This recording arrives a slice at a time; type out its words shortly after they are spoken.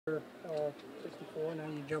Uh, 64, now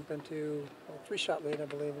you jump into a three-shot lead, I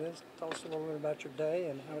believe it is. Tell us a little bit about your day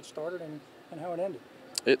and how it started and how it ended.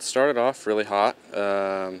 It started off really hot.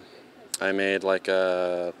 I made like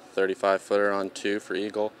a 35-footer on 2 for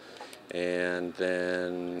eagle, and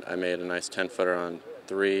then I made a nice 10-footer on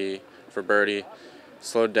 3 for birdie.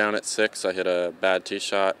 Slowed down at 6. I hit a bad tee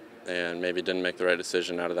shot and maybe didn't make the right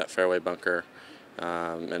decision out of that fairway bunker.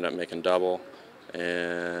 Ended up making double,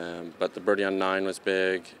 but the birdie on 9 was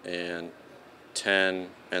big, and 10,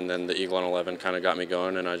 and then the eagle on 11 kind of got me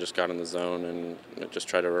going, and I just got in the zone and just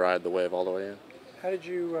tried to ride the wave all the way in. How did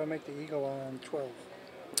you make the eagle on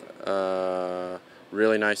 12?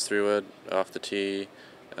 Really nice 3-wood off the tee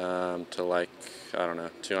to like, I don't know,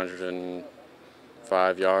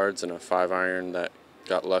 205 yards, and a 5-iron that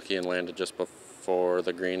got lucky and landed just before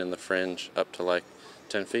the green and the fringe up to like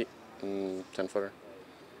 10 feet, 10-footer.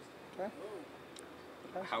 Okay.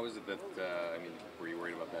 How is it that, were you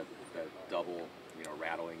worried about that double,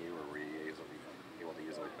 rattling you, or were you able to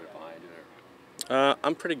easily put it behind you?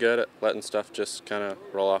 I'm pretty good at letting stuff just kind of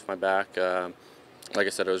roll off my back. Like I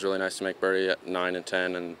said, it was really nice to make birdie at 9 and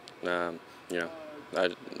 10, and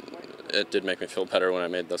it did make me feel better when I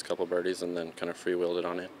made those couple birdies and then kind of free-wheeled it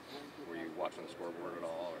on in. Were you watching the scoreboard at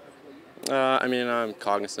all? I'm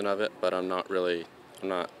cognizant of it, but I'm not, worried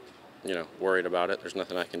about it. There's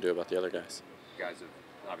nothing I can do about the other guys. You guys have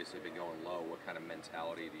obviously been going low. What kind of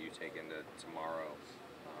mentality do you take into tomorrow,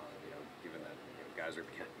 given that guys are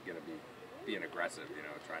going to be being aggressive,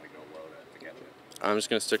 trying to go low to catch it? I'm just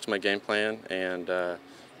going to stick to my game plan and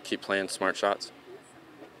keep playing smart shots.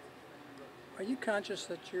 Are you conscious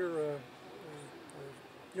that you're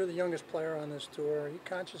the youngest player on this tour? Are you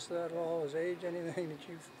conscious of that at all? Is age anything that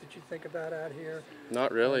you think about out here?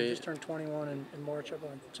 Not really. You just turned 21 in March up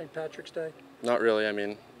on St. Patrick's Day. Not really.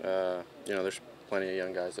 There's plenty of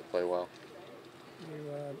young guys that play well.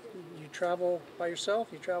 You travel by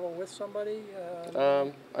yourself? You travel with somebody?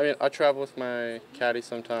 I travel with my caddy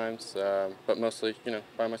sometimes, but mostly,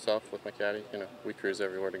 by myself with my caddy. We cruise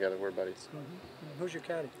everywhere together. We're buddies. Mm-hmm. Who's your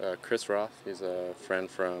caddy? Chris Roth. He's a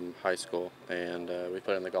friend from high school, and we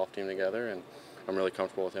put in the golf team together, and I'm really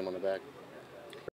comfortable with him on the bag.